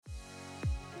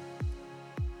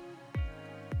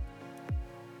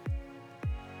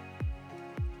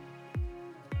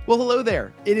Well, hello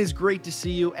there. It is great to see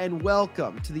you, and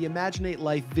welcome to the Imaginate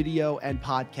Life video and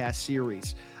podcast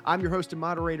series. I'm your host and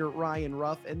moderator, Ryan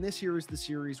Ruff, and this here is the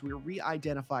series where we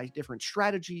identify different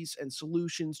strategies and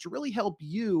solutions to really help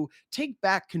you take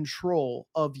back control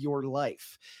of your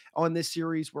life. On this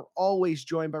series, we're always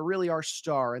joined by really our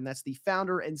star, and that's the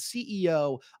founder and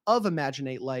CEO of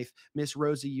Imaginate Life, Miss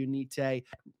Rosie Unite.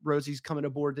 Rosie's coming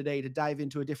aboard today to dive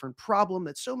into a different problem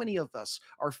that so many of us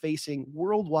are facing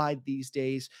worldwide these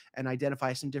days and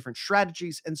identify some different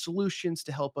strategies and solutions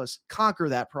to help us conquer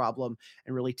that problem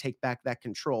and really take back that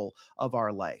control of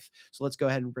our life. So let's go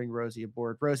ahead and bring Rosie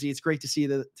aboard. Rosie, it's great to see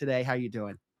you today. How you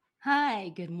doing? Hi,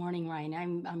 good morning,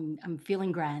 Ryan. I'm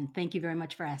feeling grand. Thank you very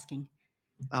much for asking.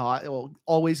 Well,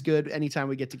 always good anytime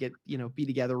we get to be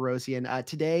together, Rosie. And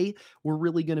today we're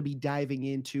really going to be diving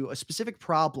into a specific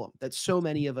problem that so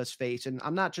many of us face. And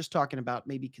I'm not just talking about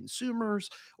maybe consumers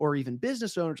or even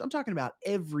business owners. I'm talking about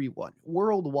everyone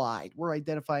worldwide. We're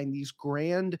identifying these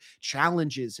grand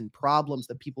challenges and problems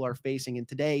that people are facing. And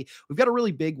today we've got a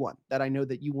really big one that I know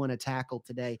that you want to tackle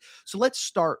today. So let's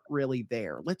start really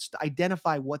there. Let's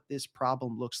identify what this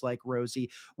problem looks like, Rosie.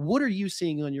 What are you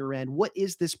seeing on your end? What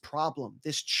is this problem,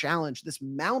 this challenge, this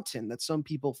mountain that some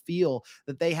people feel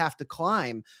that they have to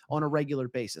climb on a regular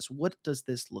basis? What does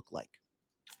this look like?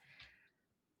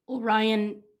 Well,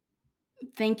 Ryan,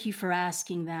 thank you for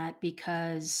asking that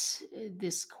because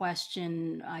this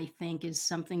question, I think, is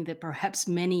something that perhaps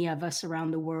many of us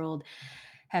around the world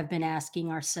have been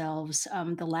asking ourselves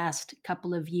the last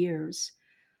couple of years.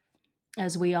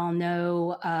 As we all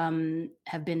know,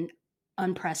 have been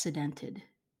unprecedented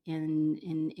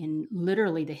in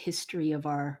literally the history of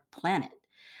our planet.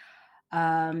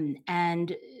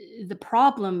 And the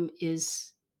problem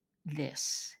is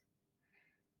this: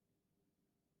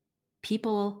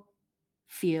 people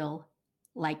feel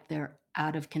like they're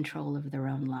out of control of their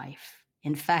own life.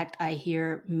 In fact, I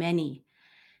hear many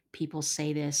people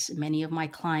say this, many of my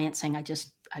clients saying,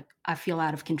 I feel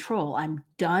out of control. I'm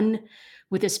done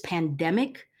with this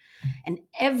pandemic and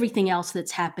everything else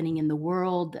that's happening in the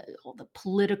world, all the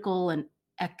political and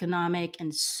economic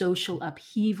and social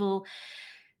upheaval,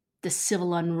 the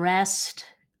civil unrest,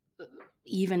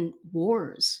 even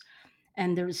wars.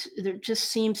 And there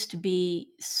just seems to be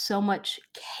so much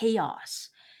chaos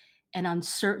and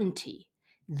uncertainty,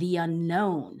 the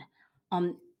unknown.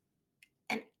 Um,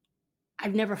 and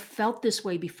I've never felt this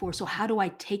way before. So, how do I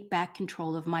take back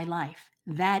control of my life?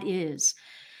 That is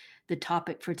the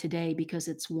topic for today because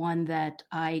it's one that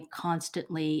I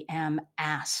constantly am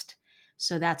asked.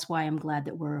 So that's why I'm glad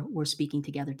that we're speaking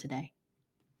together today.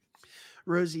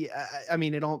 Rosie, I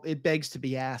mean, it begs to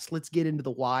be asked. Let's get into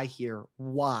the why here.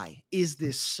 Why is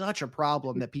this such a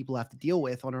problem that people have to deal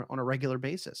with on a regular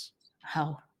basis?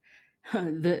 How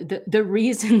the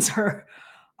reasons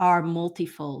are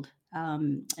multifold,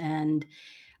 and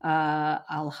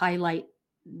I'll highlight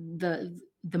the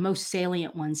most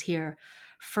salient ones here.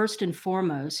 First and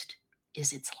foremost,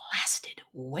 is it's lasted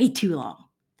way too long.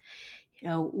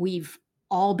 We've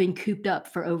all been cooped up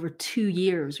for over 2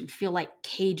 years. We feel like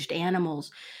caged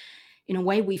animals. In a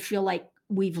way, we feel like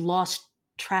we've lost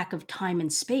track of time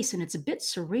and space, and it's a bit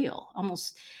surreal.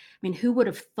 Almost, I mean, who would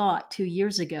have thought 2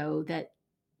 years ago that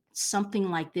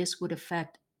something like this would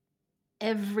affect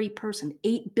every person,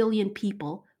 8 billion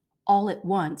people all at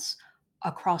once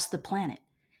across the planet?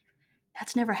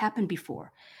 That's never happened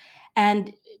before.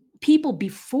 And people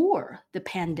before the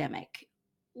pandemic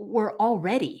were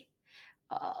already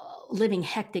living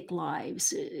hectic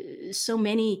lives. So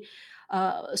many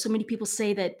people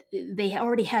say that they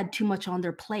already had too much on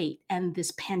their plate, and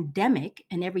this pandemic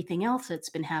and everything else that's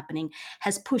been happening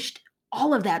has pushed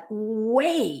all of that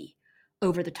way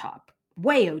over the top,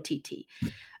 way OTT,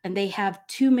 and they have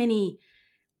too many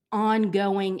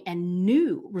ongoing and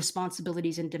new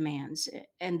responsibilities and demands,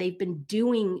 and they've been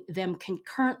doing them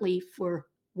concurrently for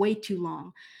way too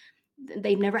long.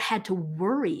 They've never had to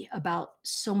worry about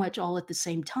so much all at the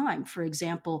same time. For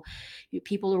example,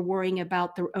 people are worrying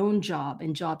about their own job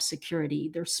and job security,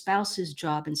 their spouse's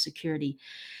job and security.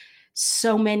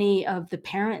 So many of the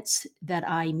parents that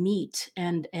I meet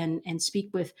and speak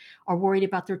with are worried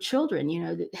about their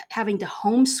children, having to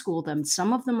homeschool them.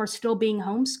 Some of them are still being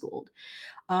homeschooled.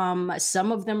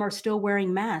 Some of them are still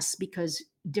wearing masks because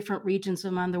different regions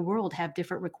around the world have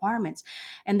different requirements.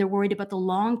 And they're worried about the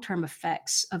long term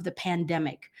effects of the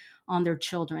pandemic on their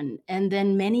children. And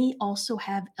then many also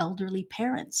have elderly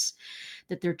parents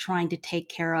that they're trying to take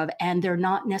care of, and they're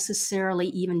not necessarily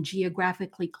even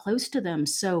geographically close to them.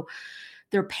 So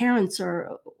their parents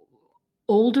are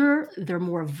older, they're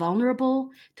more vulnerable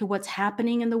to what's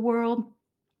happening in the world,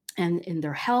 and in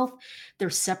their health. They're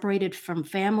separated from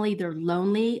family. They're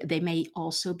lonely. They may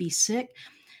also be sick.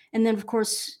 And then, of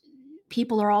course,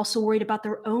 people are also worried about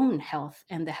their own health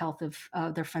and the health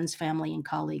of their friends, family, and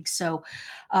colleagues. So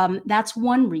that's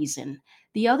one reason.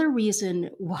 The other reason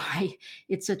why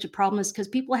it's such a problem is because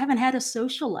people haven't had a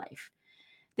social life.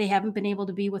 They haven't been able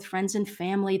to be with friends and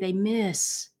family. I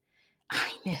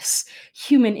miss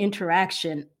human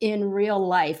interaction in real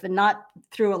life and not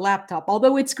through a laptop.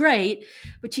 Although it's great,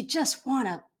 but you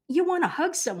want to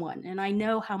hug someone, and I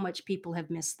know how much people have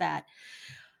missed that.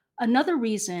 Another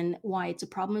reason why it's a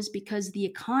problem is because the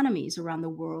economies around the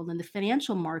world and the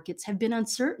financial markets have been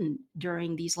uncertain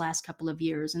during these last couple of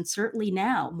years, and certainly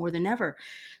now more than ever.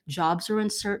 Jobs are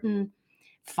uncertain.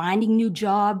 Finding new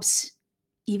jobs,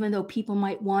 even though people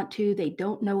might want to, they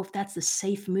don't know if that's the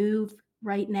safe move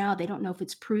right now. They don't know if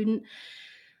it's prudent.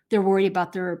 They're worried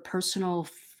about their personal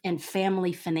and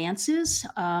family finances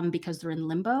because they're in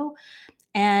limbo,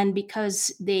 and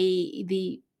because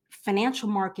the financial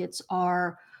markets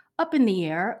are up in the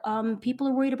air. People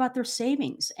are worried about their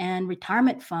savings and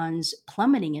retirement funds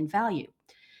plummeting in value.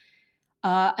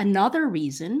 Another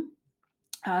reason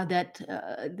that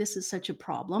this is such a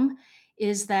problem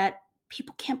is that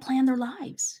people can't plan their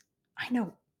lives. I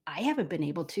know I haven't been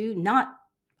able to, not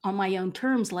on my own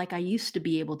terms like I used to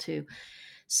be able to.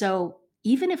 So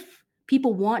even if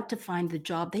people want to find the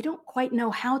job, they don't quite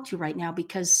know how to right now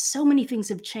because so many things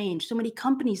have changed. So many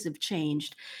companies have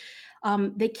changed.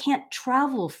 They can't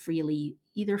travel freely,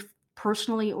 either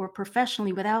personally or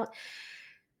professionally, without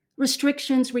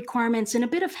restrictions, requirements, and a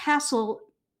bit of hassle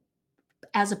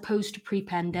as opposed to pre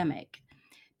pandemic.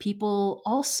 People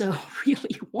also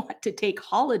really want to take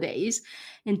holidays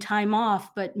and time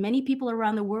off, but many people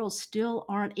around the world still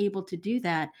aren't able to do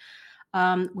that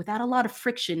without a lot of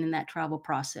friction in that travel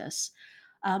process.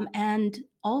 And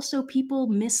also, people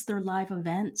miss their live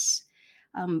events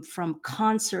from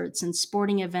concerts and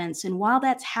sporting events. And while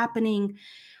that's happening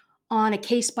on a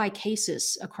case by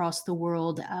cases across the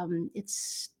world,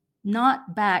 it's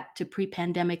not back to pre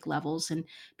pandemic levels. And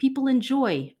people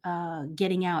enjoy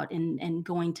getting out and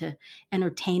going to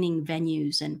entertaining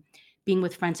venues and being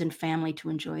with friends and family to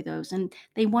enjoy those. And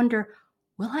they wonder,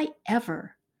 will I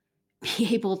ever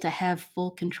be able to have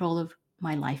full control of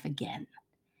my life again?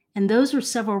 And those are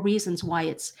several reasons why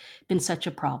it's been such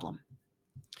a problem.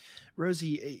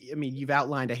 Rosie, I mean, you've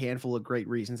outlined a handful of great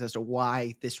reasons as to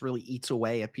why this really eats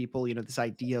away at people, this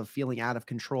idea of feeling out of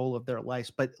control of their lives.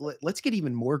 But let's get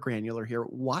even more granular here.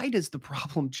 Why does the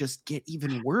problem just get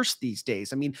even worse these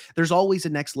days? I mean, there's always a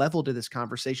next level to this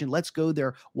conversation. Let's go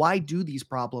there. Why do these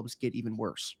problems get even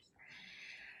worse?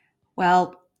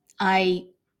 Well, I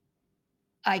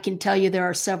I can tell you there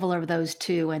are several of those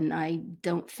too, and I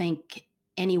don't think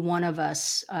any one of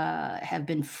us have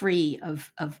been free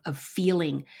of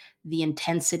feeling the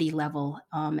intensity level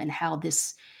and how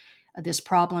this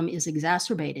problem is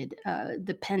exacerbated.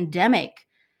 The pandemic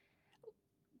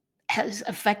has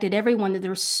affected everyone. That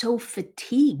they're so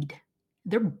fatigued,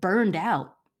 they're burned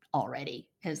out already,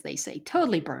 as they say,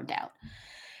 totally burned out.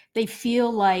 They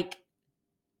feel like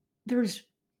there's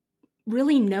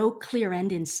really no clear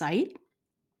end in sight.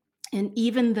 And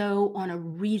even though on a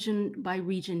region by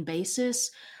region basis,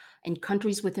 and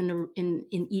countries within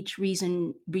in each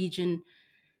region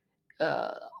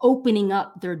opening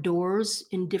up their doors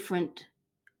in different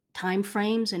time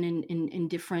frames and in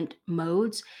different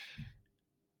modes,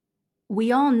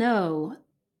 we all know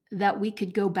that we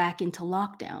could go back into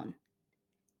lockdown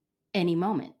any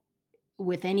moment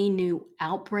with any new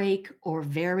outbreak or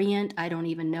variant. I don't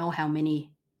even know how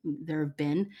many there have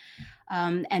been.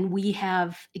 And we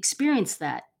have experienced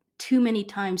that too many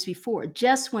times before,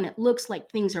 just when it looks like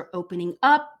things are opening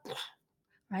up,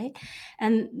 right?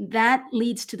 And that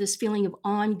leads to this feeling of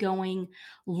ongoing,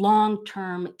 long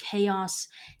term chaos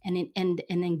and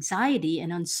anxiety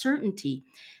and uncertainty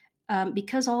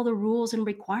because all the rules and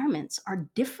requirements are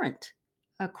different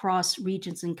across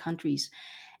regions and countries,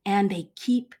 and they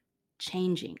keep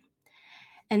changing.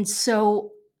 And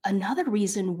so, another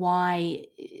reason why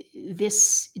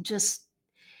this just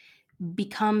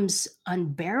becomes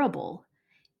unbearable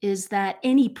is that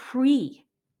any pre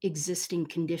existing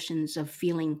conditions of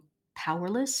feeling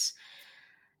powerless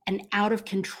and out of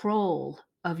control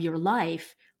of your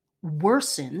life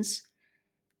worsens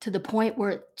to the point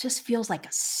where it just feels like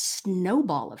a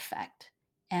snowball effect.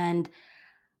 And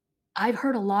I've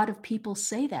heard a lot of people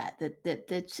say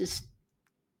that's just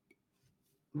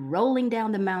rolling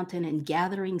down the mountain and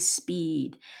gathering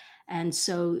speed. And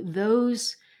so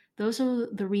those are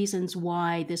the reasons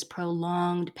why this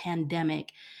prolonged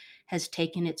pandemic has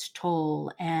taken its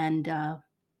toll, and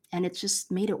it's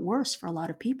just made it worse for a lot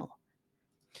of people.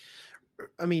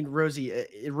 I mean, Rosie,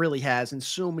 it really has in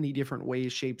so many different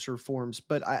ways, shapes, or forms.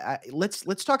 But let's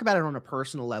talk about it on a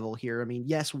personal level here. I mean,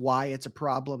 yes, why it's a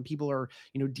problem. People are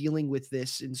dealing with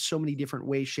this in so many different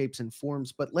ways, shapes, and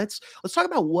forms. But let's talk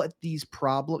about what these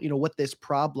problem, what this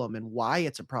problem and why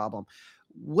it's a problem.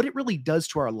 What it really does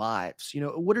to our lives.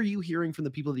 What are you hearing from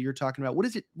the people that you're talking about? What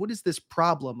is it? What is this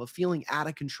problem of feeling out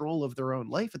of control of their own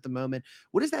life at the moment?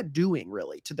 What is that doing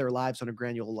really to their lives on a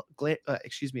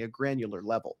a granular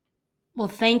level? Well,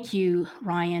 thank you,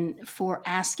 Ryan, for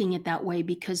asking it that way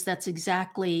because that's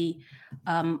exactly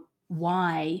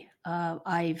why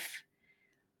I'm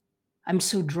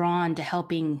so drawn to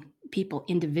helping people,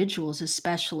 individuals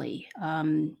especially,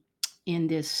 in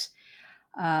this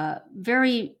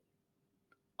very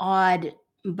odd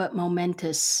but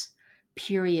momentous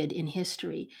period in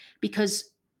history.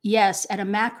 Because yes, at a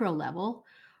macro level,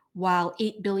 while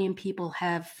 8 billion people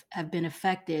have been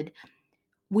affected,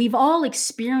 we've all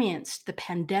experienced the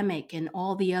pandemic and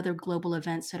all the other global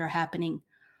events that are happening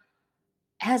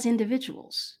as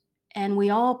individuals. And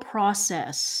we all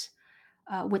process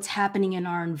what's happening in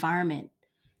our environment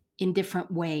in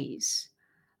different ways.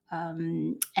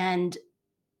 And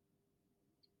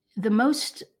the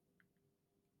most,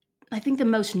 I think, the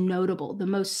most notable, the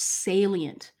most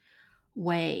salient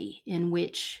way in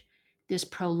which this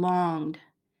prolonged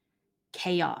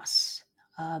chaos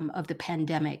of the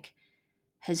pandemic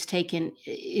has taken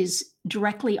is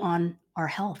directly on our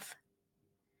health.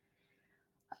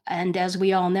 And as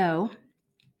we all know,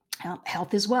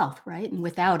 health is wealth, right? And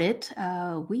without it,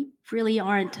 we really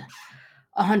aren't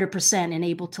 100% and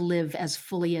able to live as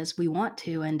fully as we want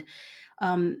to. And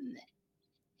um,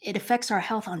 it affects our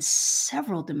health on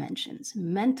several dimensions: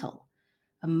 mental,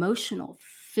 emotional,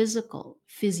 physical,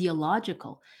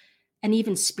 physiological, and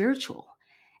even spiritual.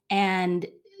 And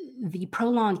the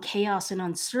prolonged chaos and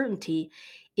uncertainty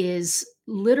is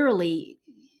literally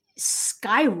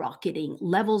skyrocketing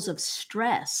levels of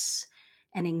stress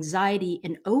and anxiety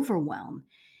and overwhelm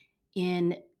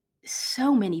in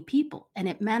so many people. And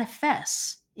it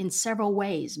manifests in several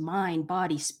ways: mind,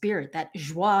 body, spirit, that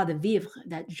joie de vivre,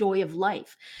 that joy of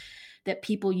life that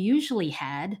people usually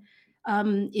had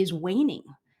is waning.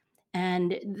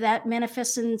 And that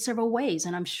manifests in several ways.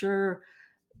 And I'm sure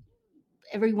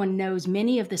everyone knows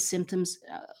many of the symptoms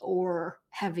or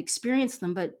have experienced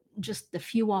them, but just the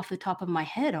few off the top of my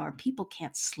head are people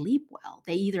can't sleep well.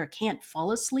 They either can't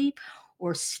fall asleep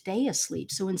or stay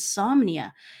asleep. So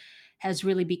insomnia has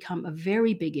really become a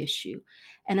very big issue.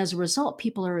 And as a result,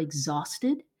 people are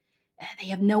exhausted. They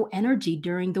have no energy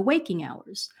during the waking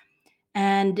hours.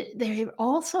 And they're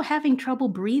also having trouble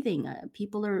breathing.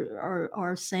 People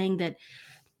are saying that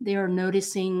they are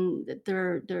noticing that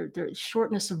their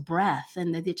shortness of breath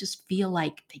and that they just feel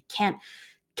like they can't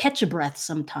catch a breath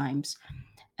sometimes.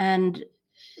 And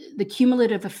the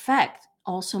cumulative effect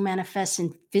also manifests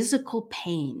in physical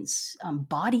pains,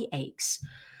 body aches,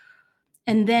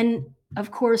 and then,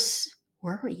 of course,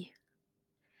 worry.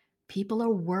 People are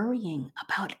worrying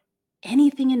about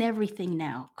anything and everything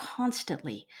now,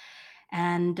 constantly,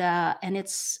 and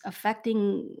it's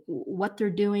affecting what they're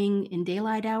doing in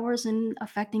daylight hours and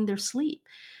affecting their sleep.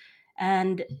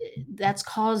 And that's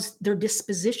caused their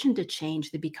disposition to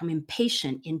change. They become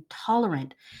impatient,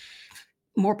 intolerant,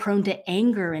 more prone to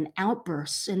anger and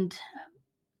outbursts. And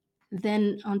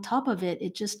then on top of it,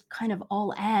 it just kind of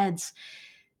all adds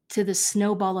to the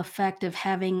snowball effect of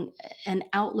having an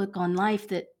outlook on life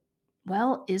that,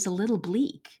 well, is a little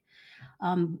bleak,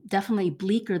 definitely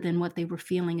bleaker than what they were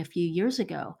feeling a few years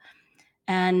ago.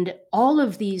 And all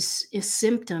of these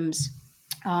symptoms,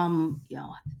 you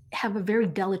know, have a very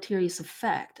deleterious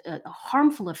effect, a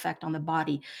harmful effect on the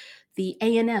body. The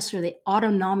ANS, or the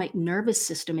autonomic nervous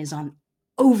system, is on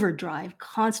overdrive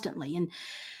constantly. And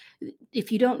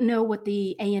if you don't know what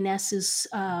the ANS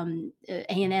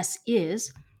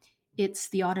is, it's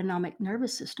the autonomic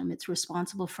nervous system. It's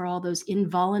responsible for all those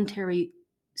involuntary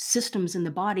systems in the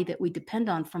body that we depend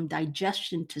on, from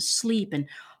digestion to sleep and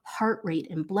heart rate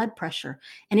and blood pressure.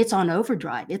 And it's on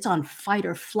overdrive. It's on fight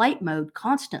or flight mode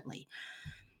constantly.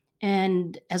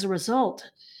 And as a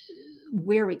result,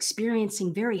 we're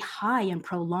experiencing very high and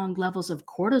prolonged levels of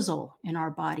cortisol in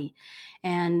our body.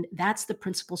 And that's the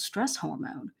principal stress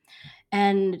hormone.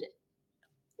 And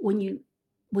when you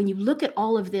when you look at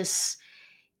all of this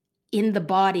in the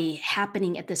body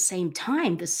happening at the same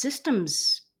time, the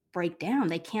systems break down.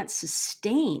 They can't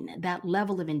sustain that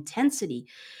level of intensity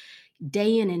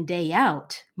day in and day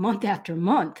out, month after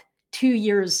month, 2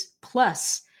 years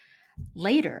plus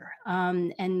later.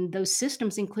 And those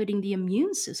systems, including the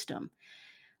immune system,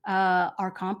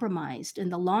 are compromised,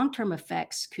 and the long term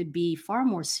effects could be far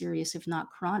more serious, if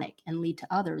not chronic, and lead to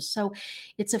others. So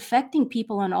it's affecting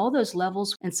people on all those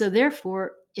levels. And so,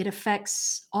 therefore, it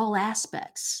affects all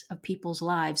aspects of people's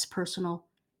lives, personal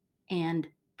and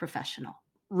professional.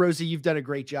 Rosie, you've done a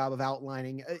great job of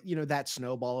outlining, that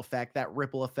snowball effect, that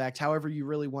ripple effect, however you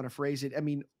really want to phrase it. I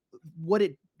mean, what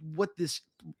this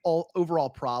all overall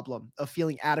problem of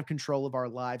feeling out of control of our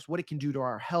lives, what it can do to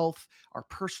our health, our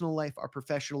personal life, our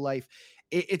professional life.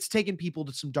 It's taken people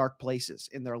to some dark places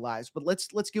in their lives, but let's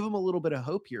give them a little bit of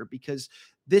hope here because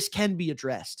this can be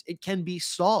addressed. It can be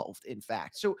solved, in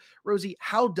fact. So, Rosie,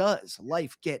 how does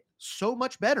life get so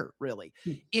much better, really,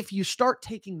 if you start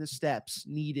taking the steps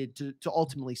needed to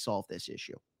ultimately solve this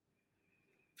issue?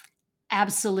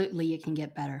 Absolutely, it can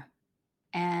get better.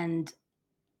 And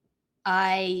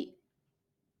I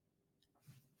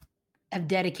have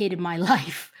dedicated my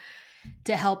life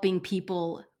to helping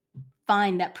people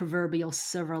find that proverbial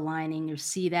silver lining or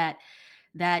see that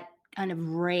kind of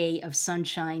ray of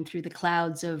sunshine through the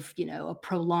clouds of a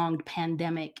prolonged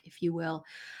pandemic, if you will,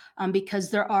 because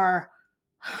there are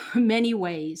many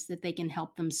ways that they can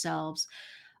help themselves,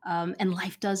 and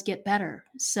life does get better.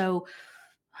 So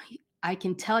I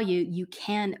can tell you, you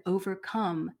can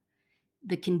overcome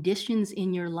the conditions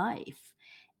in your life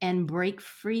and break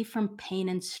free from pain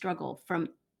and struggle from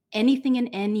anything and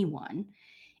anyone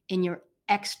in your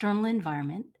external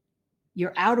environment,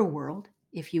 your outer world,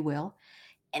 if you will,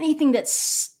 anything that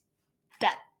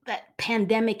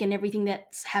pandemic and everything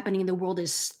that's happening in the world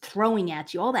is throwing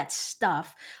at you, all that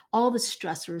stuff, all the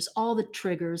stressors, all the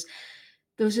triggers,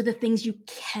 those are the things you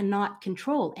cannot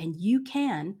control, and you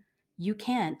can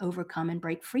overcome and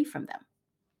break free from them.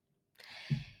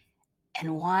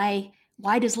 And why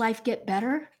does life get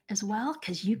better as well?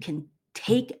 Because you can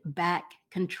take back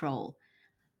control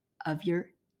of your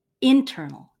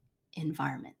internal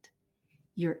environment,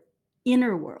 your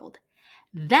inner world.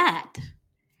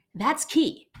 That's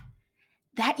key.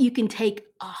 That you can take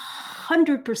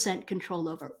 100% control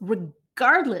over,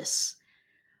 regardless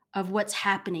of what's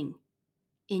happening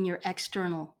in your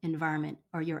external environment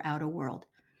or your outer world.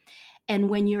 And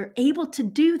when you're able to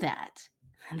do that,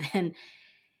 then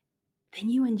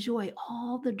you enjoy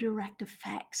all the direct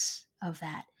effects of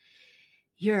that.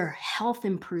 Your health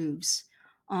improves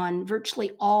on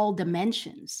virtually all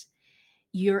dimensions.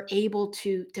 You're able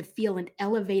to feel an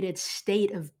elevated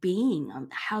state of being on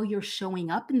how you're showing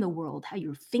up in the world, how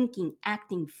you're thinking,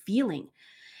 acting, feeling,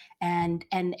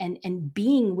 and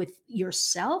being with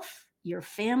yourself, your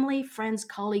family, friends,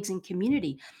 colleagues, and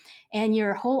community, and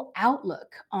your whole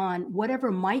outlook on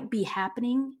whatever might be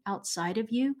happening outside of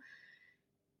you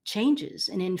changes.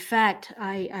 And in fact,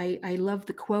 I love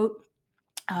the quote,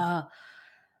 uh,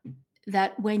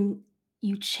 that when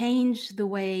you change the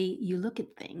way you look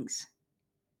at things,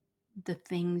 the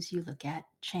things you look at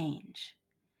change.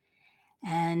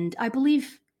 And I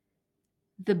believe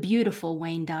the beautiful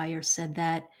Wayne Dyer said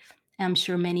that. I'm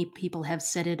sure many people have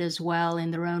said it as well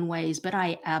in their own ways, but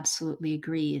I absolutely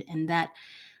agree. And that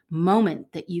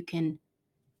moment that you can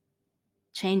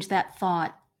change that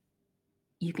thought,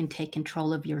 you can take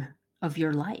control of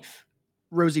your life.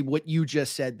 Rosie, what you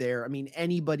just said there, I mean,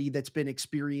 anybody that's been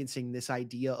experiencing this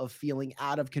idea of feeling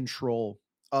out of control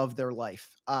of their life,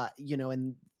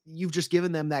 and you've just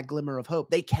given them that glimmer of hope.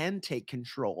 They can take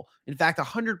control. In fact,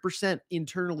 100%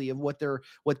 internally of what they're,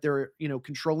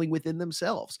 controlling within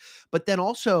themselves. But then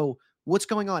also what's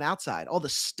going on outside, all the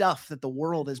stuff that the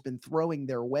world has been throwing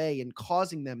their way and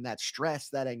causing them that stress,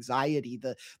 that anxiety,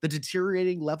 the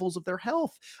deteriorating levels of their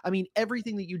health. I mean,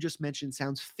 everything that you just mentioned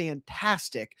sounds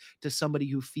fantastic to somebody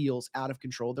who feels out of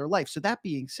control of their life. So that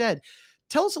being said,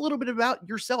 tell us a little bit about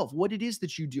yourself, what it is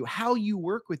that you do, how you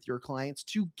work with your clients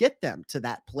to get them to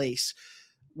that place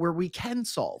where we can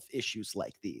solve issues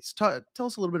like these. Tell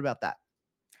us a little bit about that.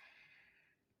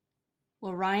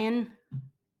 Well, Ryan,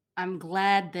 I'm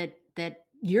glad that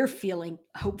you're feeling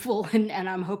hopeful, and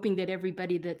I'm hoping that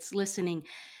everybody that's listening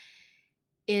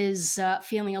is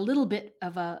feeling a little bit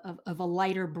of a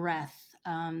lighter breath,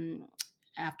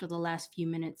 after the last few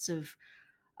minutes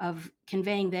of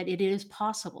conveying that it is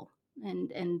possible.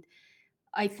 And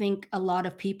I think a lot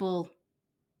of people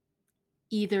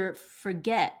either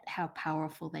forget how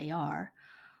powerful they are,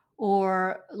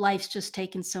 or life's just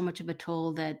taken so much of a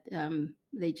toll that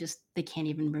they can't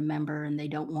even remember, and they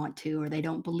don't want to, or they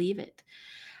don't believe it.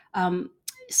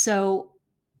 So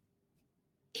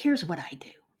here's what I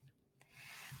do.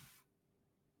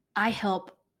 I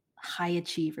help high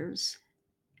achievers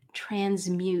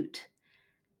transmute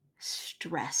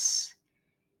stress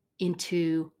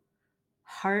into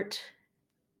heart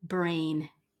brain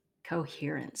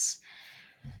coherence.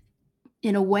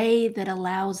 in a way that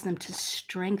allows them to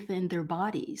strengthen their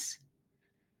bodies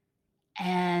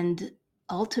and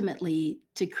ultimately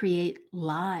to create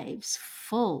lives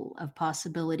full of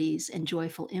possibilities and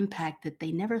joyful impact that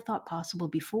they never thought possible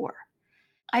before.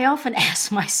 I often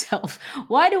ask myself,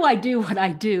 why do I do what I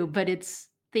do? But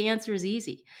the answer is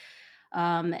easy.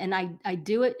 And I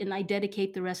do it and I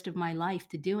dedicate the rest of my life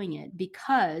to doing it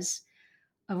because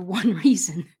of one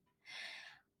reason.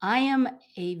 I am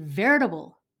a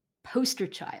veritable poster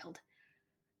child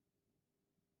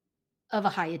of a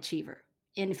high achiever.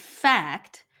 In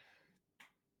fact,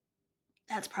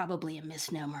 that's probably a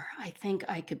misnomer. I think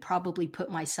I could probably put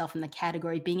myself in the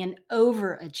category of being an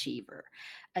overachiever,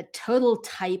 a total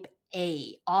type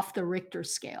A off the Richter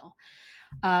scale,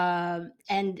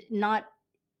 and not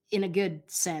in a good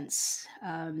sense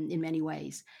in many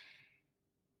ways.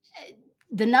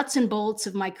 The nuts and bolts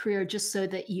of my career, just so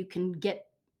that you can get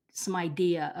some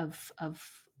idea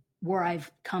of where I've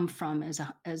come from as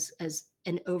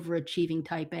an overachieving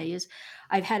type A, is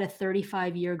I've had a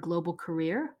 35-year global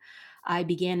career. I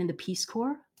began in the Peace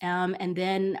Corps, and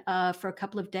then for a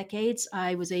couple of decades,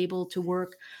 I was able to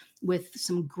work with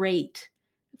some great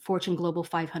Fortune Global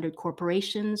 500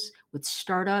 corporations, with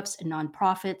startups and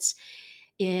nonprofits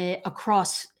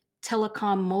across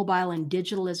telecom, mobile, and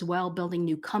digital as well, building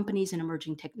new companies and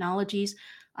emerging technologies.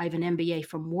 I have an MBA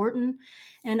from Wharton,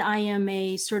 and I am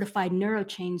a certified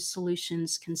neurochange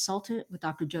solutions consultant with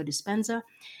Dr. Joe Dispenza.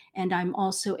 And I'm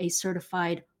also a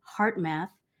certified heart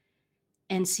math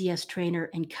NCS trainer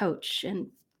and coach. And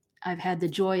I've had the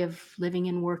joy of living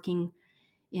and working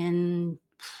in,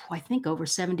 I think, over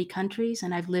 70 countries,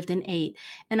 and I've lived in 8.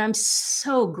 And I'm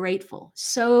so grateful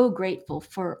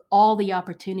for all the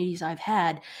opportunities I've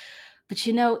had. But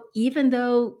even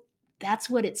though that's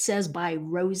what it says by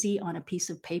Rosie on a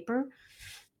piece of paper,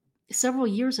 several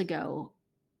years ago,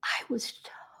 I was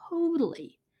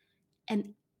totally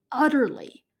and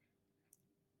utterly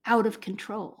out of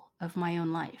control of my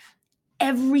own life.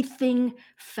 Everything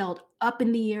felt up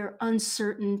in the air,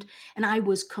 uncertain, and I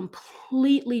was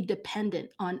completely dependent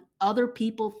on other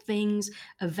people, things,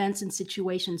 events, and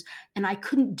situations. And I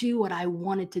couldn't do what I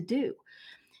wanted to do.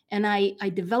 And I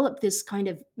developed this kind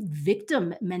of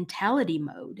victim mentality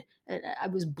mode. I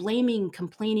was blaming,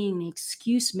 complaining,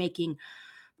 excuse making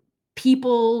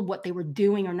people, what they were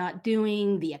doing or not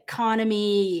doing, the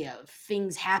economy,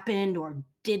 things happened or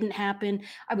didn't happen.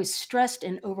 I was stressed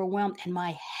and overwhelmed, and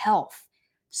my health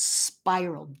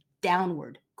spiraled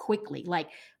downward quickly, like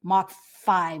Mach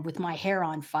 5 with my hair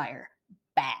on fire.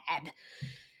 Bad.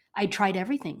 I tried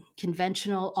everything: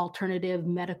 conventional, alternative,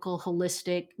 medical,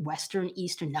 holistic, Western,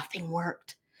 Eastern, nothing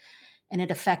worked. And it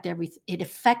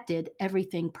affected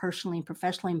everything personally and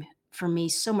professionally for me,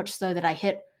 so much so that I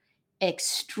hit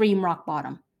extreme rock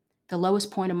bottom, the lowest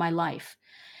point of my life.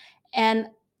 And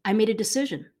I made a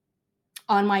decision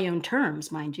on my own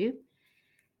terms, mind you.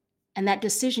 And that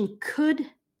decision could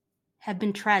have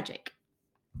been tragic.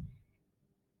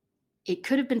 It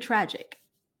could have been tragic,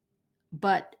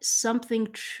 but something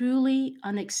truly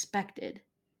unexpected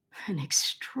and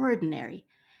extraordinary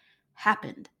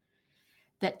happened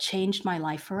that changed my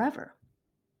life forever.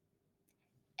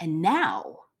 And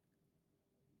now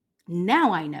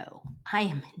I know I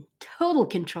am in total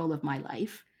control of my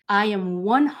life. I am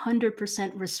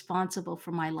 100% responsible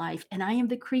for my life, and I am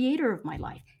the creator of my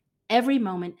life every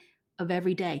moment of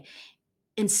every day.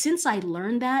 And since I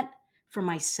learned that for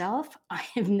myself, I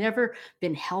have never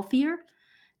been healthier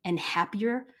and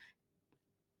happier.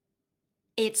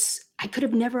 I could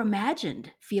have never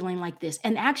imagined feeling like this.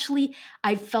 And actually,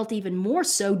 I felt even more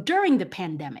so during the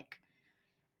pandemic.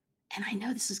 And I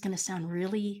know this is going to sound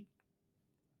really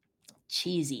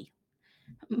cheesy,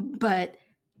 but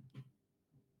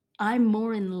I'm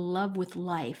more in love with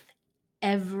life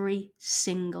every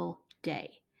single day.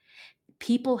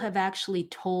 People have actually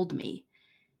told me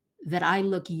that I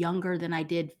look younger than I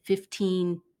did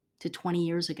 15 to 20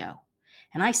 years ago.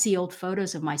 And I see old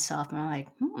photos of myself and I'm like,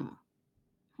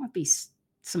 might be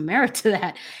some merit to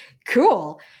that.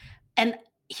 Cool. And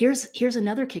here's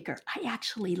another kicker. I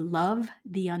actually love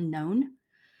the unknown.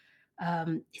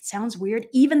 It sounds weird.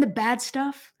 Even the bad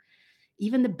stuff,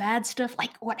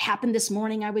 like what happened this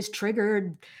morning, I was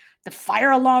triggered. The fire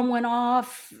alarm went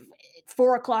off at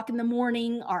 4 o'clock in the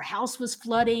morning. Our house was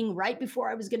flooding right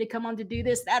before I was going to come on to do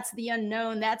this. That's the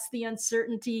unknown. That's the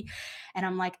uncertainty. And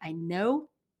I'm like, I know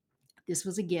this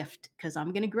was a gift because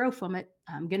I'm going to grow from it.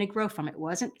 I'm going to grow from it. It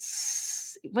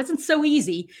wasn't so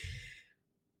easy,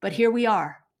 but here we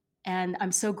are. And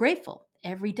I'm so grateful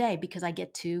every day because I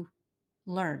get to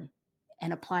learn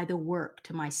and apply the work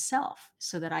to myself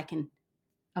so that I can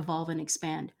evolve and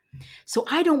expand. So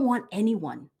I don't want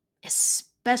anyone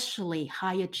especially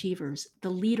high achievers, the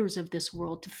leaders of this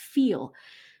world, to feel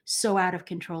so out of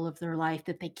control of their life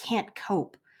that they can't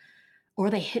cope or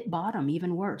they hit bottom,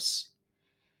 even worse.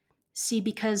 See,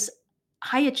 because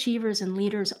high achievers and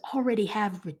leaders already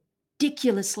have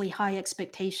ridiculously high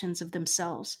expectations of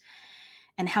themselves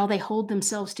and how they hold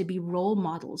themselves to be role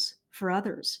models for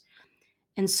others.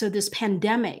 And so, this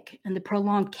pandemic and the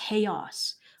prolonged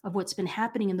chaos of what's been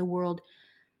happening in the world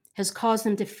has caused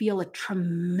them to feel a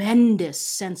tremendous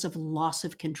sense of loss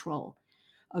of control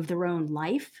of their own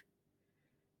life,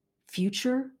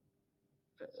 future,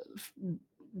 f-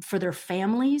 for their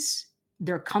families,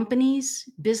 their companies,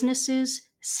 businesses,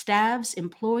 staffs,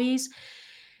 employees.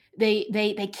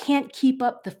 They can't keep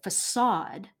up the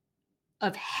facade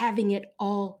of having it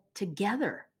all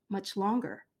together much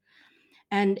longer.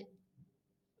 And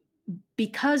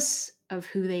because of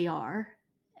who they are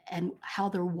and how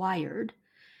they're wired,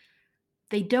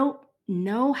 they don't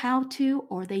know how to,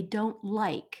 or they don't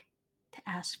like to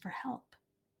ask for help.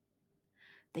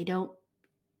 They don't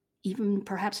even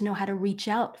perhaps know how to reach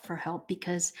out for help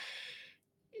because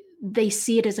they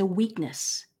see it as a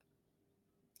weakness,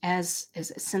 as a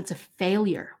sense of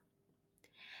failure.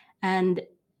 And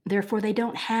therefore, they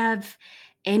don't have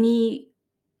any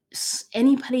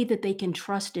anybody that they can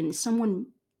trust in, someone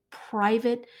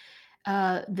private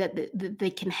that they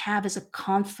can have as a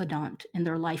confidant in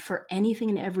their life for anything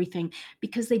and everything,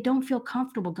 because they don't feel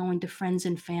comfortable going to friends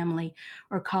and family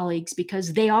or colleagues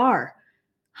because they are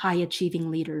high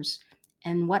achieving leaders.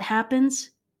 And what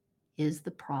happens is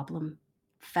the problem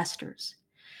festers.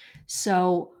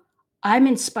 So I'm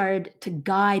inspired to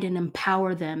guide and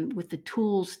empower them with the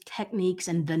tools, techniques,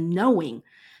 and the knowing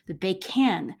that they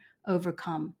can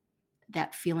overcome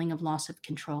that feeling of loss of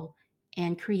control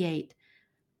and create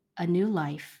a new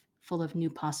life full of new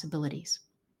possibilities.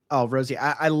 Oh, Rosie,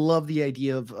 I love the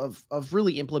idea of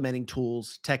really implementing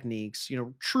tools, techniques,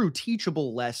 true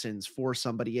teachable lessons for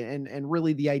somebody. And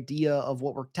really the idea of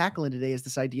what we're tackling today is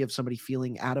this idea of somebody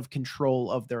feeling out of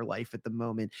control of their life at the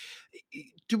moment.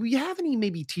 Do we have any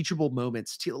maybe teachable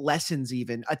moments, lessons,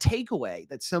 even a takeaway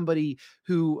that somebody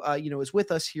who is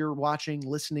with us here watching,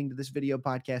 listening to this video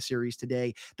podcast series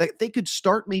today, that they could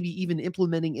start maybe even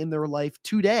implementing in their life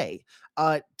today,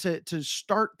 to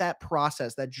start that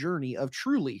process, that journey of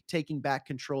truly taking back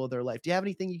control of their life? Do you have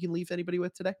anything you can leave anybody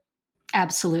with today?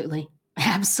 Absolutely.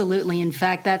 Absolutely. In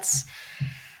fact, that's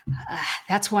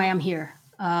why I'm here.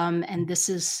 And this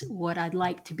is what I'd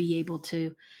like to be able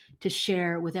to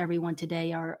share with everyone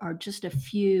today are just a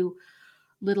few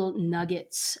little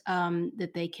nuggets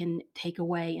that they can take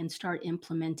away and start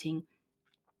implementing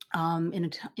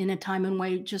in a time and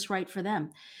way just right for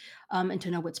them, and to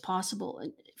know what's possible.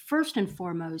 And first and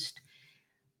foremost,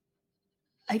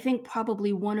 I think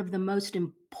probably one of the most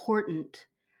important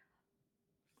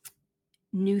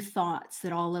new thoughts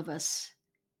that all of us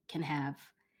can have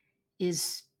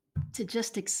is to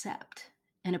just accept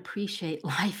and appreciate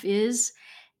life is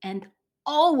and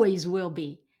always will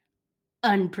be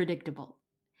unpredictable.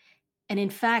 And in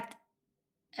fact,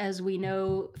 as we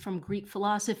know from Greek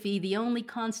philosophy, the only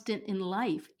constant in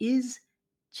life is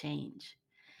change.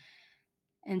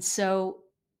 And so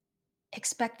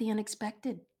expect the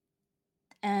unexpected.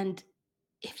 And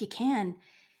if you can,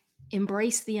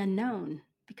 embrace the unknown,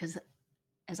 because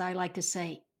as I like to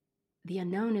say, the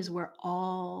unknown is where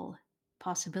all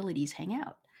possibilities hang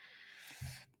out.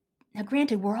 Now,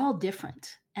 granted, we're all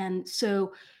different. And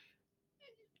so,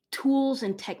 tools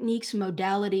and techniques,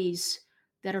 modalities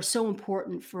that are so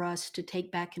important for us to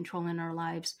take back control in our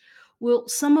lives, will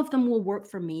some of them will work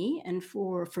for me and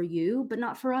for you, but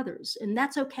not for others. And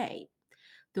that's okay.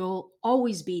 There'll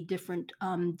always be different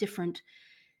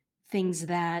things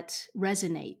that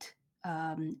resonate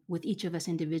with each of us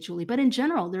individually. But in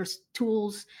general, there's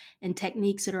tools and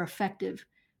techniques that are effective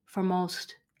for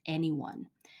most anyone.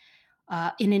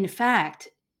 And in fact,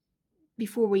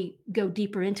 before we go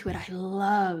deeper into it, I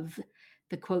love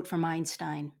the quote from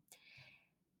Einstein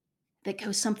that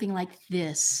goes something like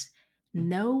this: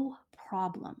 no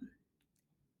problem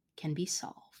can be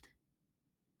solved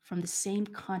from the same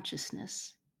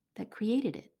consciousness that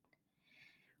created it,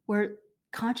 where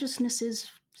consciousness is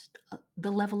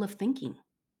the level of thinking.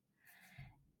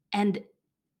 And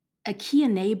a key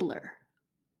enabler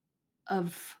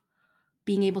of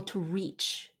being able to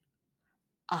reach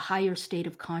a higher state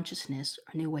of consciousness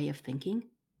or new way of thinking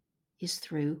is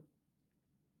through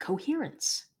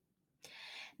coherence.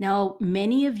 Now,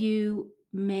 many of you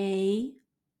may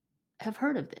have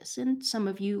heard of this, and some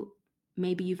of you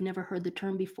maybe you've never heard the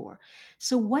term before.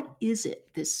 So, what is it?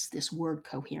 This word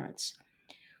coherence?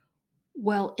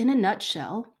 Well, in a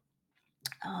nutshell,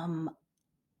 um,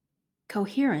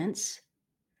 Coherence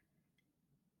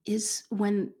is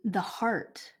when the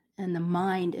heart and the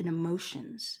mind and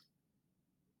emotions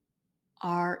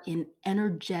are in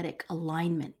energetic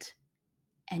alignment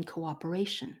and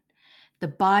cooperation. The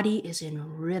body is in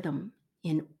rhythm,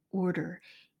 in order,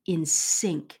 in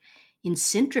sync, in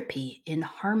syntropy, in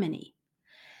harmony.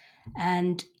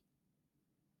 And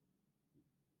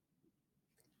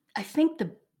I think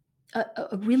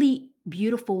a really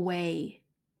beautiful way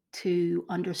to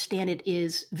understand it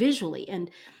is visually. And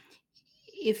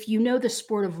if you know the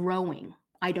sport of rowing,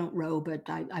 I don't row, but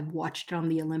I've watched it on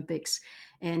the Olympics,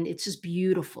 and it's just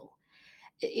beautiful.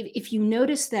 If you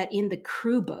notice that in the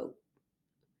crew boat,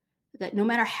 that no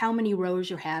matter how many rowers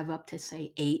you have, up to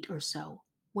say 8 or so,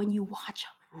 when you watch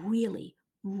a really,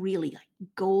 really like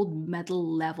gold medal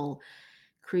level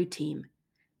crew team,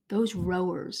 those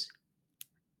rowers,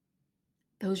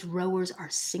 those rowers are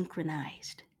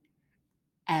synchronized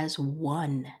as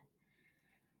one.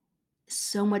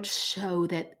 So much so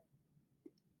that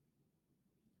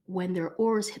when their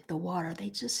oars hit the water, they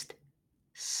just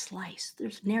slice.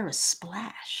 There's near a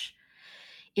splash.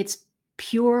 It's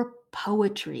pure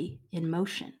poetry in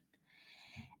motion.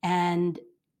 And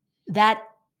that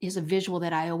is a visual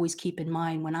that I always keep in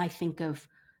mind when I think of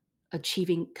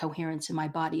achieving coherence in my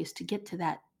body, is to get to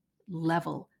that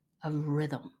level of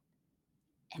rhythm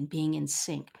and being in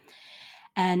sync.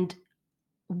 And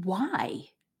why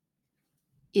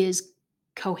is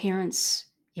coherence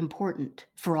important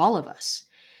for all of us?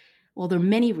 Well, there are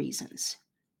many reasons.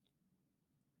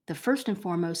 The first and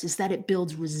foremost is that it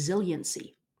builds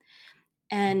resiliency.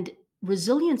 And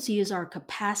resiliency is our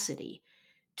capacity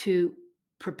to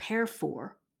prepare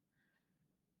for,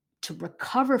 to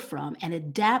recover from, and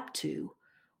adapt to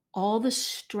all the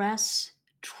stress,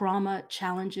 trauma,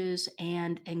 challenges,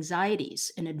 and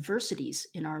anxieties and adversities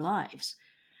in our lives.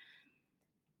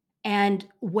 And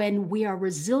when we are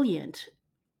resilient,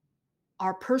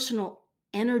 our personal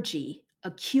energy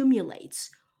accumulates.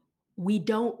 We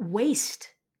don't waste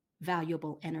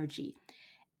valuable energy.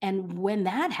 And when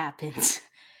that happens,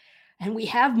 and we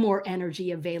have more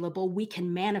energy available, we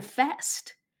can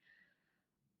manifest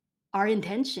our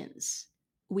intentions.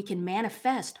 We can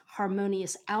manifest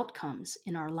harmonious outcomes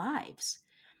in our lives.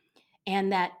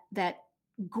 And that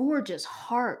gorgeous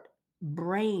heart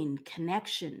brain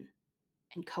connection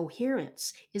and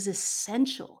coherence is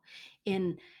essential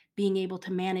in being able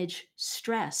to manage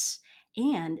stress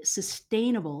and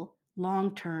sustainable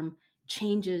long-term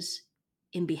changes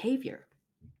in behavior.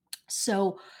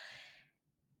 So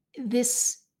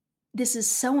this this is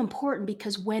so important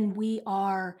because when we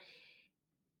are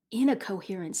in a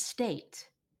coherent state,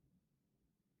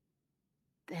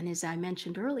 then as I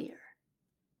mentioned earlier,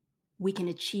 we can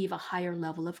achieve a higher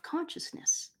level of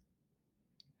consciousness.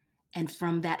 And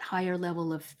from that higher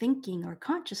level of thinking or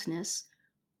consciousness,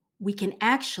 we can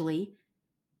actually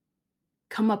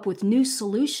come up with new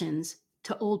solutions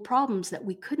to old problems that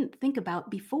we couldn't think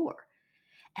about before.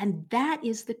 And that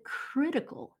is the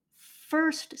critical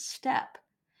first step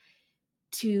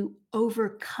to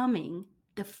overcoming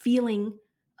the feeling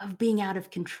of being out of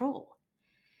control,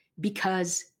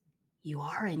 because you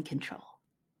are in control.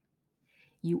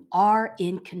 You are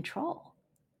in control.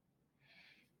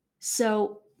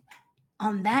 So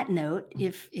on that note,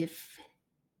 if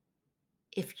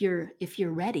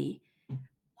you're ready,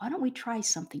 why don't we try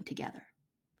something together?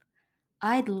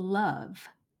 I'd love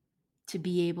to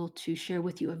be able to share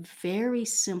with you a very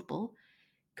simple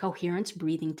coherence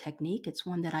breathing technique. It's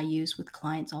one that I use with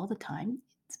clients all the time.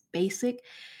 It's basic.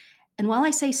 And while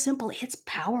I say simple, it's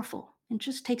powerful and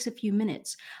just takes a few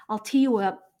minutes. I'll tee you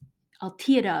up, I'll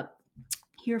tee it up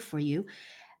here for you,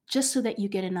 just so that you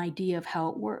get an idea of how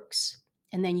it works.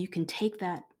 And then you can take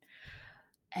that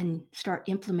and start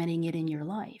implementing it in your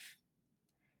life.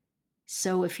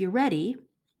 So if you're ready,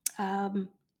 um,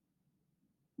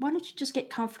 why don't you just get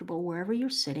comfortable wherever you're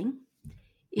sitting?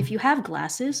 If you have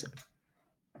glasses,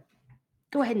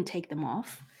 go ahead and take them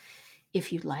off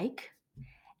if you'd like,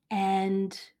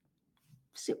 and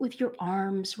sit with your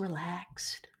arms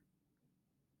relaxed,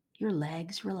 your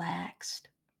legs relaxed.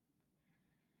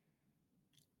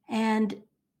 And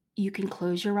you can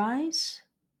close your eyes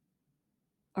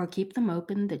or keep them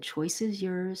open. The choice is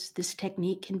yours. This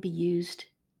technique can be used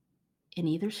in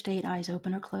either state, eyes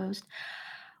open or closed.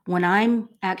 When I'm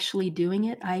actually doing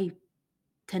it, I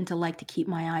tend to like to keep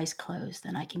my eyes closed,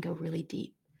 and I can go really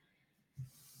deep.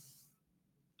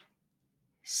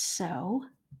 So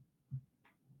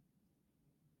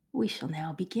we shall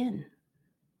now begin.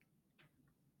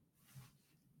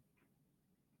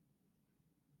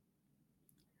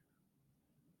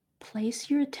 Place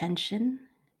your attention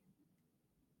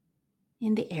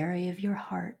in the area of your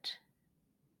heart.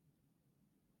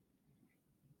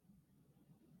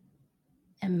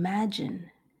 imagine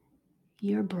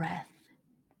your breath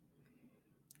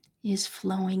is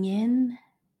flowing in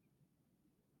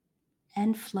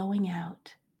and flowing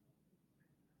out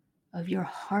of your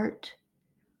heart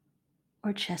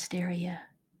or chest area,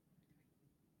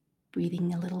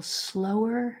 breathing a little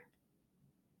slower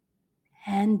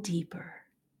and deeper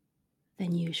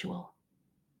than usual.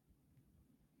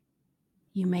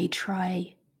 You may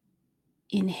try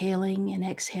inhaling and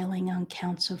exhaling on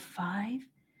counts of 5.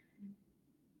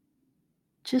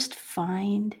 Just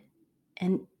find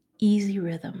an easy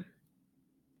rhythm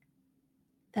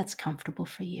that's comfortable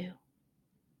for you.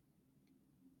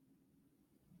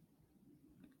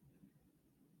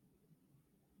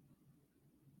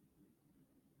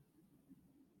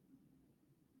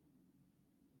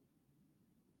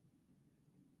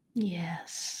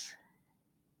 Yes.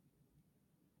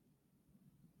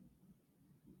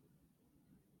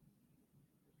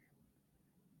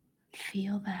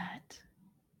 Feel that.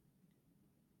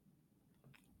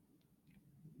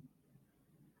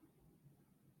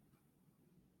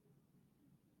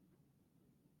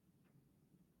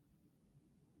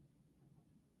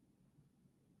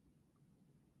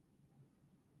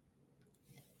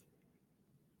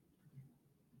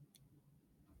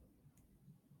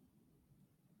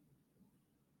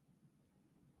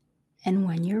 And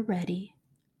when you're ready,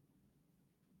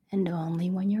 and only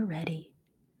when you're ready,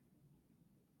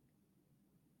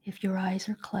 if your eyes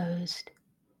are closed,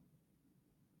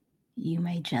 you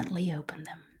may gently open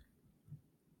them.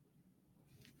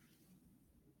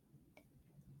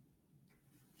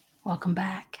 Welcome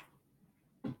back.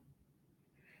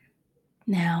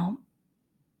 Now,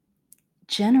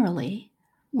 generally,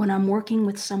 when I'm working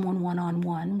with someone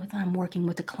one-on-one, when I'm working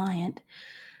with a client,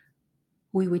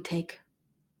 we would take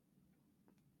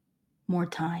more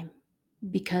time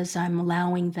because I'm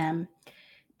allowing them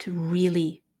to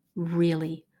really,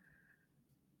 really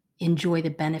enjoy the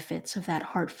benefits of that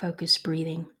heart-focused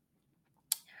breathing.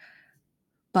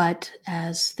 But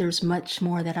as there's much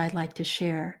more that I'd like to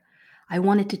share, I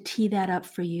wanted to tee that up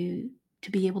for you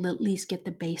to be able to at least get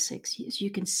the basics. As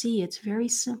you can see, it's very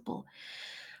simple,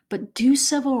 but do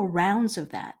several rounds of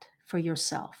that for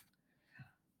yourself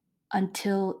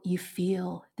until you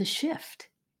feel the shift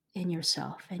in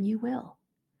yourself, and you will.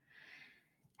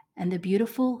 And the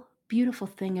beautiful, beautiful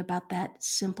thing about that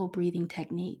simple breathing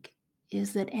technique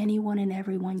is that anyone and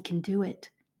everyone can do it.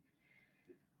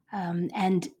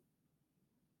 And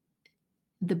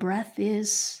the breath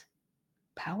is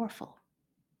powerful.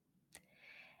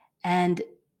 And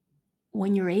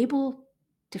when you're able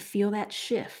to feel that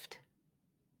shift,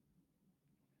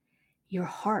 your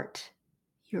heart,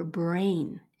 your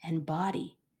brain, and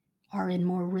body are in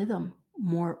more rhythm,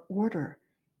 more order.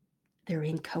 They're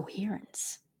in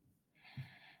coherence.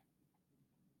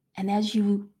 And as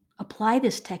you apply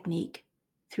this technique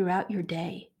throughout your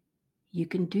day, you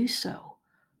can do so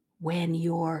when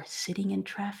you're sitting in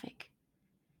traffic.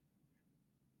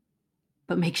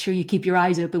 But make sure you keep your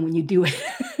eyes open when you do it.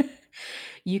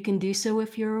 You can do so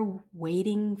if you're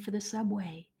waiting for the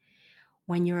subway,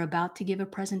 when you're about to give a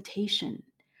presentation,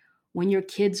 when your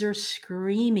kids are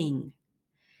screaming.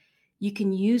 You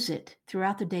can use it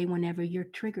throughout the day whenever you're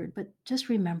triggered, but just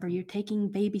remember you're taking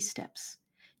baby steps.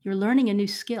 You're learning a new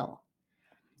skill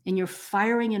and you're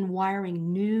firing and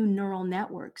wiring new neural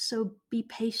networks. So be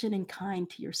patient and kind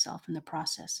to yourself in the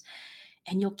process,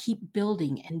 and you'll keep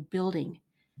building and building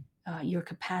your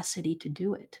capacity to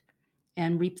do it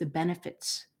and reap the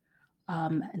benefits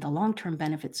and the long-term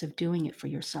benefits of doing it for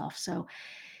yourself. So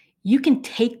you can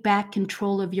take back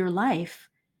control of your life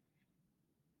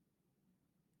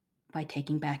by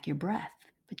taking back your breath.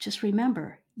 But just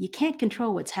remember, you can't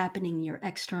control what's happening in your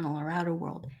external or outer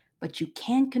world, but you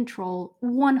can control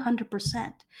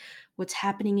 100% what's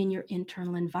happening in your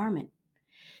internal environment.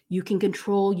 You can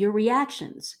control your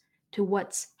reactions to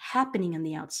what's happening in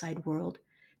the outside world,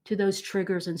 to those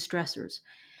triggers and stressors.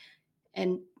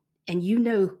 And you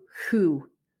know who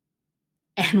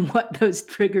and what those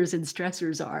triggers and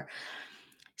stressors are.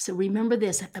 So remember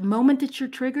this, at the moment that you're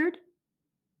triggered,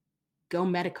 go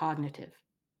metacognitive.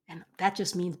 And that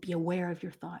just means be aware of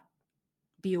your thought,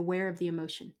 be aware of the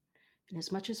emotion, and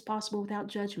as much as possible without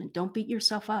judgment. Don't beat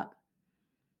yourself up.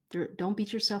 Don't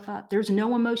beat yourself up. There's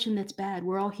no emotion that's bad.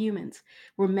 We're all humans.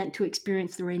 We're meant to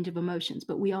experience the range of emotions,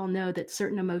 but we all know that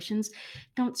certain emotions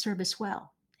don't serve us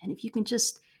well. And if you can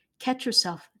just catch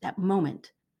yourself that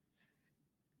moment,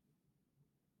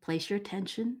 place your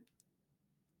attention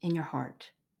in your heart,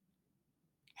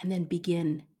 and then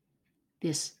begin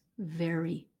this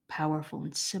very powerful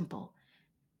and simple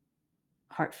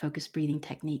heart-focused breathing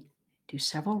technique. Do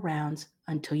several rounds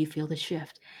until you feel the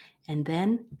shift, and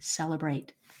then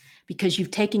celebrate. because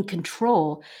you've taken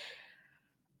control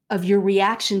of your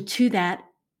reaction to that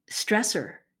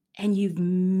stressor, and you've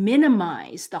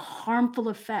minimized the harmful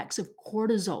effects of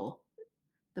cortisol,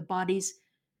 the body's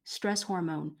stress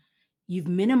hormone. You've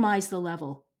minimized the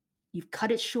level, you've cut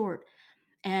it short,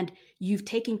 and you've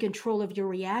taken control of your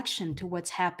reaction to what's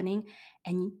happening.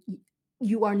 And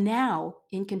you are now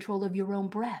in control of your own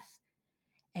breath.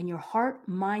 And your heart,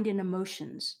 mind, and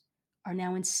emotions are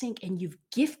now in sync. And you've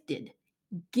gifted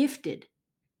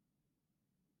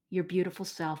your beautiful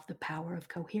self the power of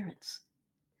coherence.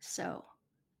 So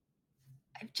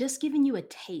I've just given you a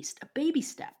taste, a baby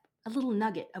step, a little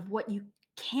nugget of what you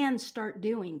can start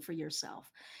doing for yourself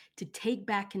to take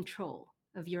back control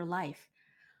of your life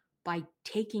by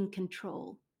taking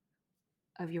control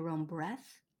of your own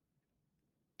breath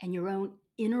and your own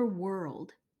inner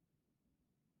world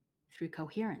through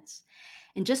coherence.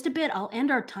 In just a bit, I'll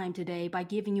end our time today by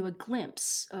giving you a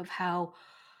glimpse of how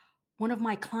one of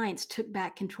my clients took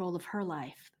back control of her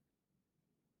life.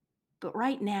 But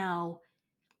right now,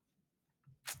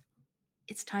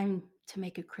 it's time to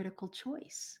make a critical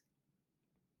choice.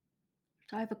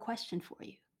 So I have a question for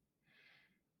you.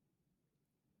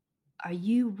 Are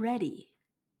you ready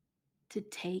to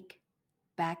take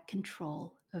back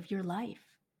control of your life?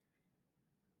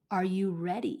 Are you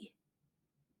ready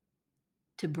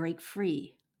to break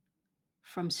free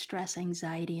from stress,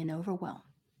 anxiety, and overwhelm?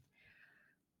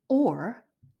 Or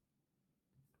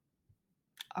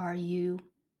are you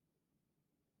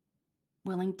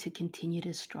willing to continue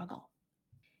to struggle?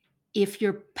 If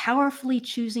you're powerfully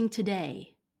choosing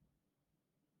today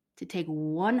to take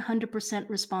 100%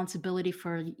 responsibility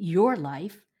for your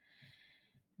life,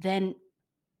 then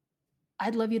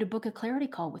I'd love you to book a clarity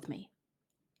call with me.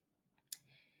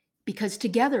 Because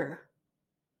together,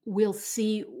 we'll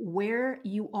see where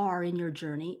you are in your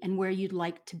journey and where you'd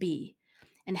like to be,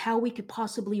 and how we could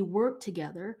possibly work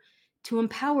together to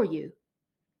empower you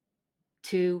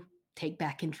to take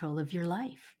back control of your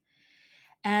life.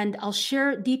 And I'll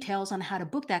share details on how to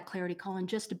book that clarity call in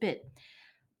just a bit.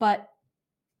 But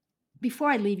before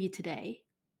I leave you today,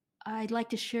 I'd like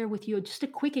to share with you just a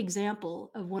quick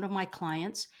example of one of my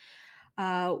clients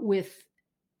with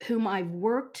whom I've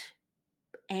worked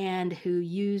and who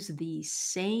use the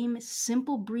same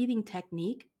simple breathing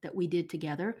technique that we did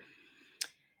together.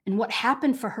 And what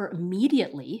happened for her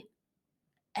immediately,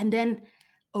 and then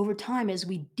over time, as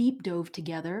we deep dove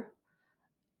together,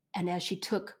 and as she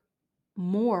took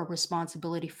more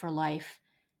responsibility for life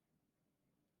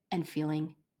and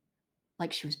feeling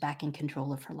like she was back in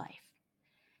control of her life.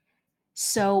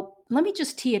 So let me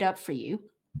just tee it up for you.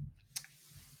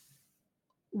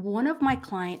 One of my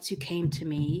clients who came to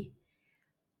me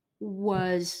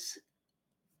was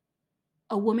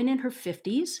a woman in her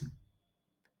 50s.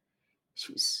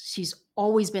 She's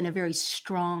always been a very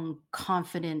strong,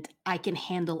 confident, I can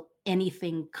handle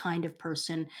anything kind of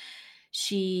person.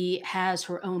 She has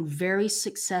her own very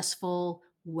successful,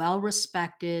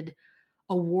 well-respected,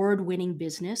 award-winning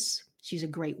business. She's a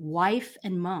great wife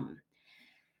and mom.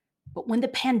 But when the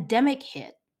pandemic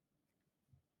hit,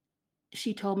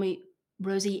 she told me,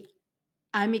 Rosie,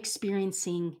 I'm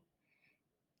experiencing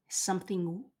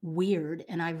something weird,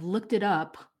 and I've looked it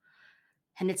up,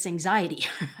 and it's anxiety.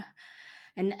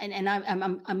 and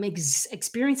I'm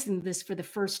experiencing this for the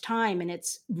first time, and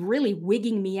it's really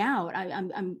wigging me out.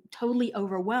 I'm totally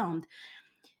overwhelmed,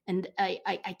 and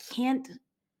I can't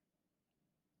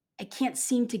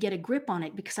seem to get a grip on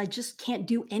it because I just can't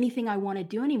do anything I want to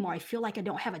do anymore. I feel like I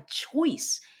don't have a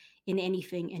choice in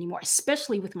anything anymore,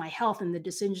 especially with my health and the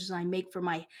decisions I make for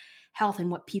my health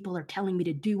and what people are telling me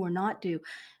to do or not do.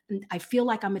 And I feel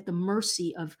like I'm at the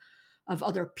mercy of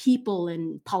other people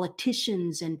and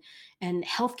politicians and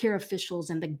healthcare officials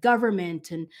and the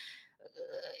government, and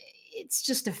it's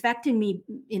just affecting me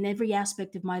in every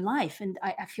aspect of my life, and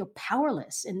I feel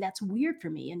powerless, and that's weird for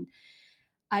me. And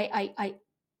I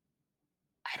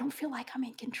don't feel like I'm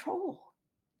in control.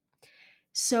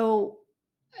 So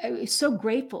I was so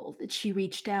grateful that she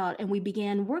reached out, and we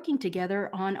began working together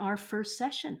on our first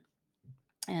session.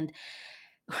 And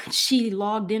when she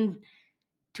logged in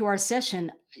to our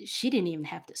session, she didn't even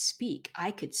have to speak.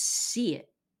 I could see it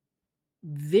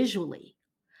visually.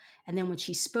 And then when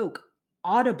she spoke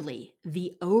audibly,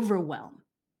 the overwhelm.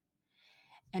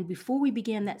 And before we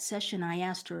began that session, I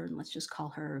asked her, and let's just call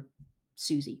her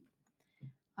Susie.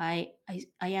 I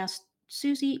asked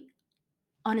Susie,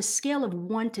 on a scale of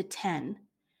 1 to 10,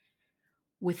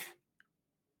 with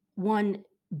 1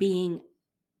 being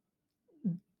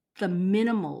the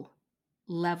minimal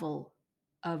level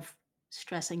of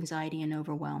stress, anxiety, and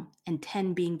overwhelm, and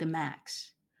 10 being the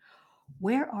max,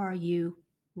 where are you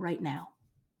right now?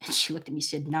 And she looked at me,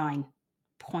 said, 9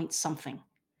 point something.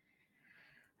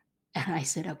 And I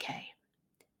said, okay.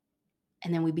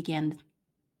 And then we began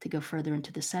to go further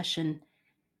into the session.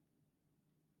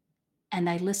 And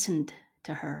I listened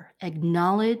to her,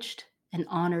 acknowledged and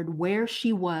honored where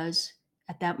she was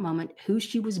at that moment, who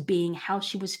she was being, how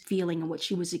she was feeling, and what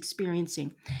she was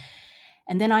experiencing.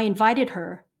 And then I invited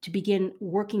her to begin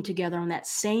working together on that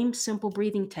same simple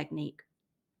breathing technique.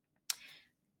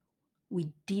 We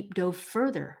deep dove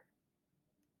further,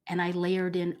 and I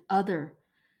layered in other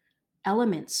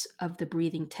elements of the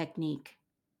breathing technique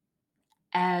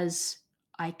as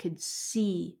I could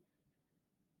see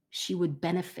she would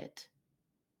benefit.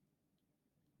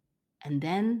 And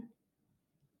then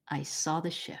I saw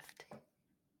the shift.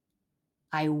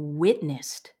 I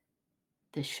witnessed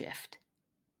the shift.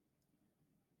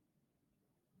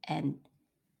 And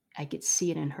I could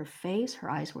see it in her face. Her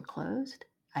eyes were closed.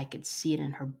 I could see it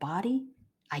in her body.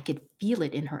 I could feel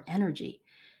it in her energy.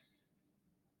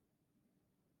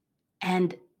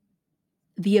 And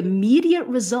the immediate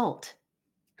result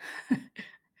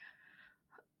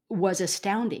was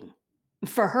astounding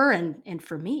for her and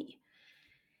for me.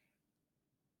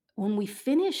 When we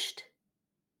finished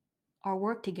our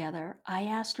work together, I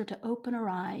asked her to open her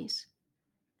eyes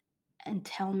and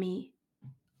tell me,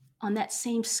 on that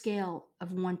same scale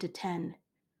of 1 to 10,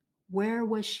 where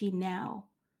was she now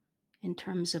in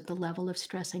terms of the level of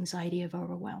stress, anxiety, of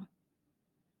overwhelm?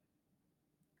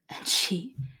 And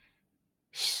she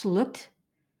looked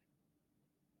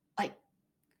like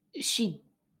she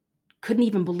couldn't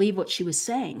even believe what she was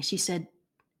saying. She said,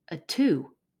 a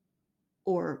 2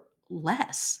 or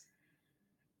less.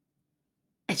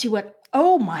 And she went,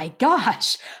 oh my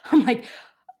gosh. I'm like,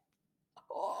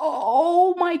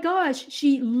 oh my gosh.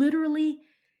 She literally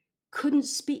couldn't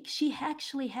speak. She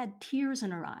actually had tears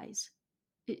in her eyes,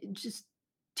 just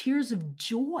tears of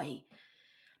joy.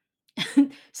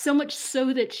 So much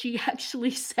so that she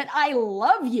actually said, I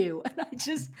love you. And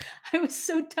I was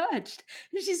so touched.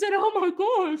 And she said, oh my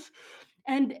gosh.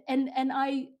 And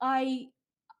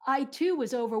I too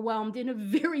was overwhelmed in a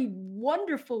very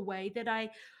wonderful way that I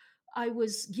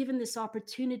was given this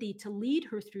opportunity to lead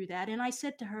her through that. And I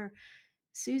said to her,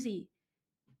 Susie,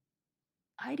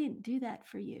 I didn't do that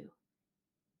for you.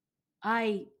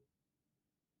 I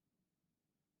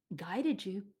guided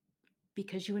you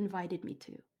because you invited me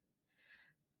to,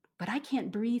 but I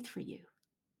can't breathe for you.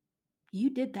 You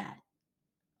did that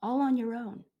all on your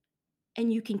own,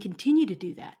 and you can continue to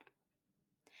do that.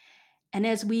 And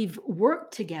as we've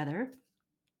worked together,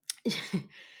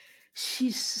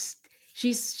 she's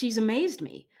amazed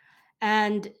me.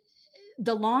 And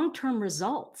the long-term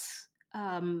results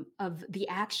of the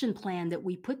action plan that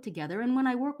we put together. And when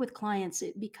I work with clients,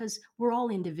 because we're all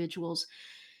individuals,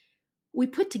 we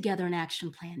put together an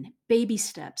action plan, baby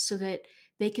steps, so that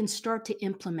they can start to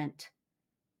implement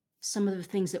some of the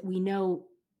things that we know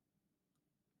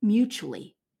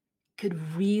mutually could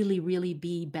really, really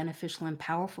be beneficial and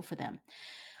powerful for them.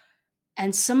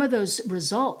 And some of those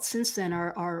results since then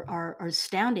are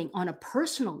astounding. On a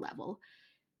personal level,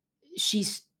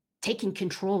 she's taking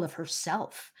control of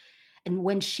herself. And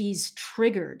when she's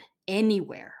triggered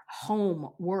anywhere, home,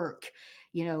 work,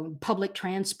 public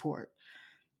transport,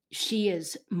 she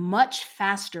is much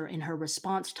faster in her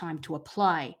response time to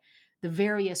apply the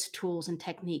various tools and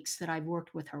techniques that I've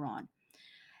worked with her on.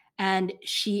 And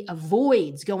she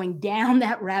avoids going down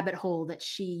that rabbit hole that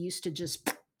she used to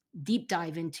just deep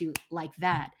dive into like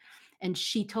that. And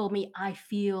she told me, I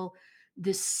feel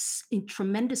this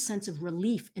tremendous sense of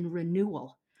relief and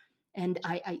renewal. And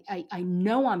I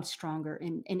know I'm stronger.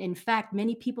 And in fact,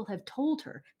 many people have told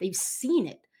her, they've seen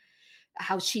it,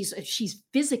 how she's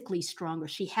physically stronger.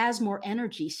 She has more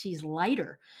energy. She's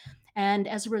lighter. And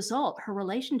as a result, her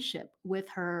relationship with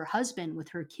her husband, with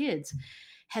her kids,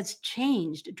 has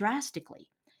changed drastically.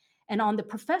 And on the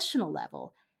professional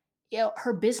level,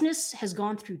 her business has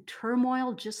gone through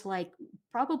turmoil, just like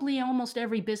probably almost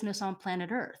every business on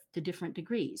planet Earth to different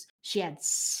degrees. She had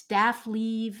staff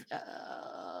leave.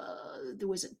 There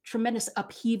was a tremendous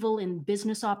upheaval in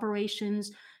business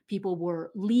operations. People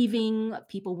were leaving.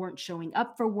 People weren't showing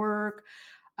up for work.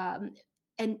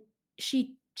 And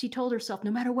she told herself,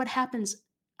 no matter what happens,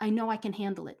 I know I can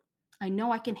handle it. I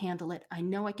know I can handle it. I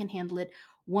know I can handle it,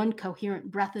 one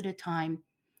coherent breath at a time.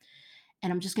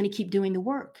 And I'm just going to keep doing the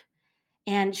work.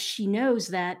 And she knows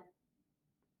that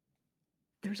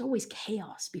there's always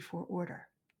chaos before order.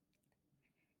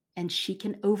 And she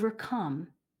can overcome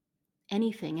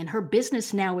anything. And her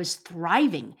business now is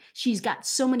thriving. She's got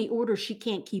so many orders she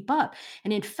can't keep up.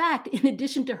 And in fact, in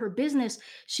addition to her business,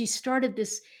 she started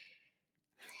this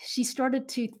she started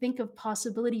to think of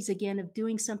possibilities again of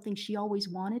doing something she always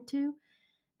wanted to,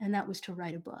 and that was to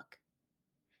write a book.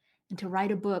 And to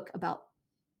write a book about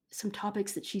some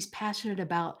topics that she's passionate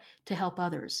about to help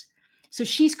others. So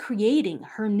she's creating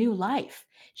her new life.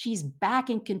 She's back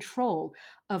in control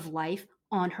of life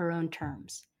on her own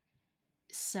terms.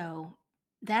 So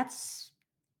that's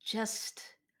just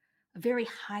a very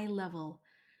high level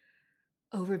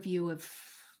overview of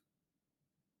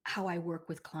how I work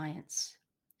with clients.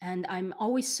 And I'm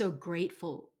always so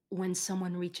grateful when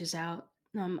someone reaches out,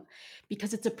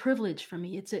 because it's a privilege for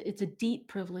me. It's a deep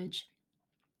privilege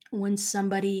when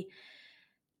somebody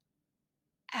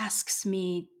asks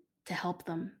me to help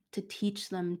them, to teach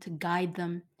them, to guide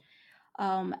them.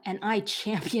 And I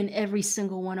champion every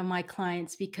single one of my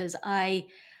clients because I've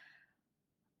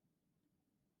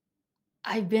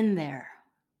been there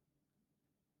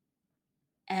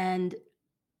and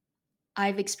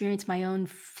I've experienced my own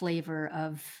flavor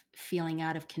of feeling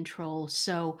out of control.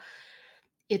 So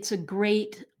it's a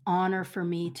great honor for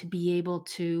me to be able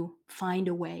to find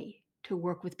a way to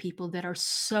work with people that are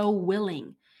so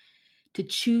willing to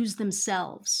choose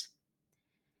themselves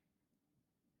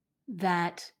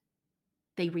that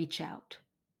they reach out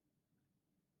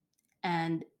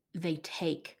and they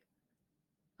take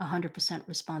 100%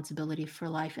 responsibility for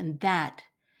life. And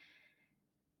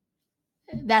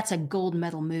that's a gold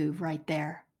medal move right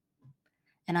there.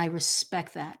 And I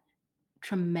respect that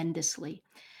tremendously.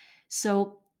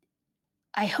 So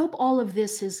I hope all of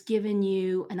this has given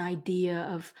you an idea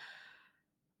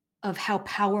of how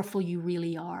powerful you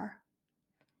really are.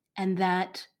 And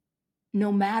that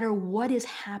no matter what is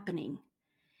happening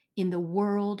in the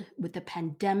world with the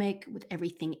pandemic, with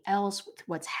everything else, with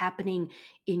what's happening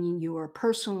in your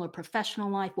personal or professional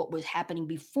life, what was happening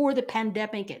before the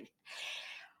pandemic, and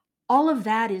all of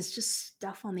that is just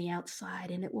stuff on the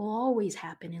outside, and it will always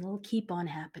happen and it'll keep on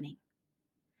happening.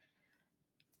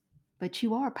 But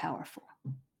you are powerful.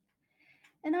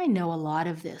 And I know a lot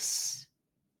of this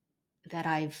that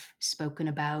I've spoken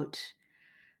about.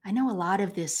 I know a lot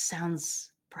of this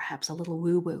sounds perhaps a little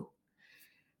woo-woo.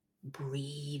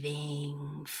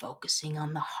 Breathing, focusing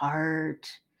on the heart,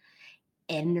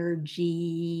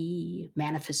 energy,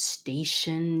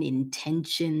 manifestation,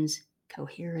 intentions,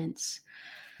 coherence.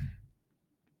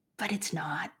 But it's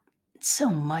not. So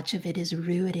much of it is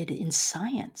rooted in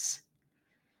science.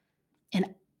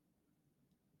 And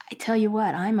I tell you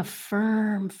what, I'm a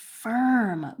firm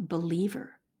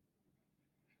believer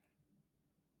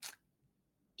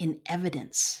in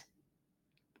evidence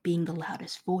being the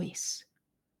loudest voice,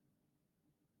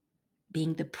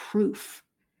 being the proof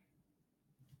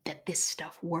that this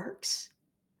stuff works.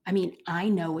 I mean, I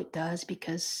know it does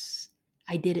because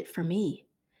I did it for me.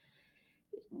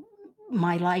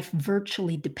 My life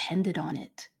virtually depended on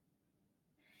it.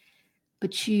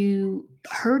 But you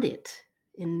heard it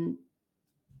in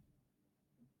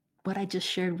what I just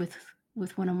shared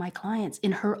with one of my clients.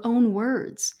 In her own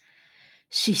words,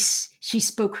 she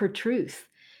spoke her truth.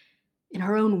 In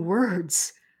her own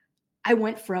words, I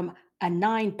went from a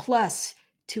 9+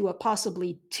 to a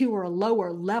possibly 2 or a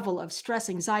lower level of stress,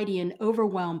 anxiety, and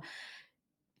overwhelm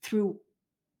through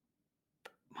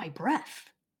my breath.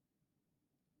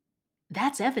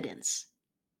 That's evidence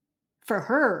for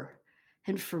her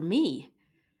and for me,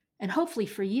 and hopefully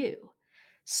for you.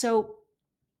 So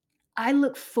I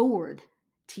look forward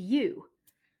to you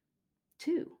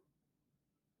too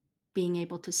being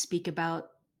able to speak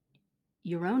about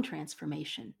your own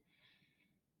transformation,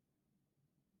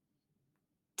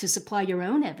 to supply your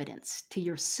own evidence to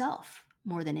yourself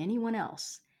more than anyone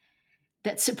else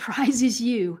that surprises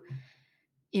you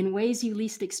in ways you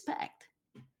least expect.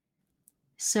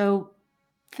 So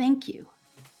thank you.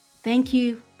 Thank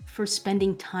you for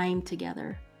spending time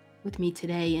together with me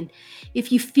today. And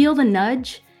if you feel the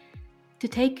nudge to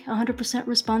take 100%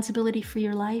 responsibility for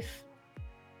your life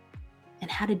and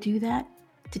how to do that,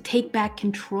 to take back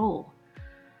control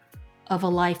of a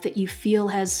life that you feel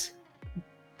has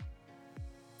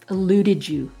eluded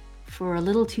you for a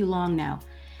little too long now,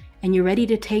 and you're ready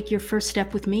to take your first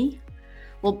step with me,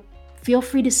 well, feel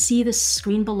free to see the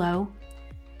screen below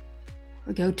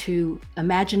or go to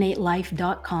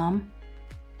imaginatelife.com,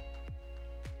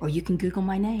 or you can Google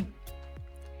my name.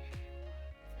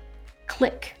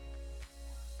 Click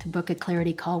to book a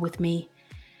clarity call with me,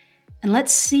 and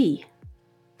let's see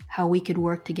how we could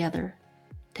work together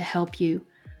to help you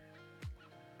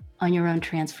on your own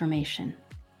transformation,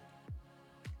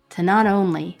 to not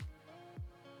only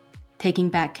taking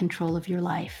back control of your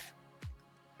life,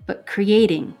 but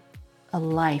creating a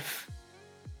life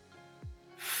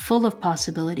full of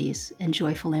possibilities and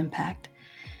joyful impact.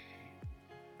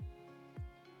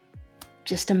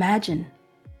 Just imagine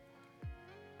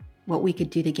what we could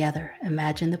do together.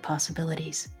 Imagine the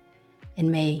possibilities.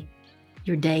 And may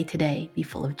your day today be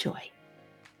full of joy.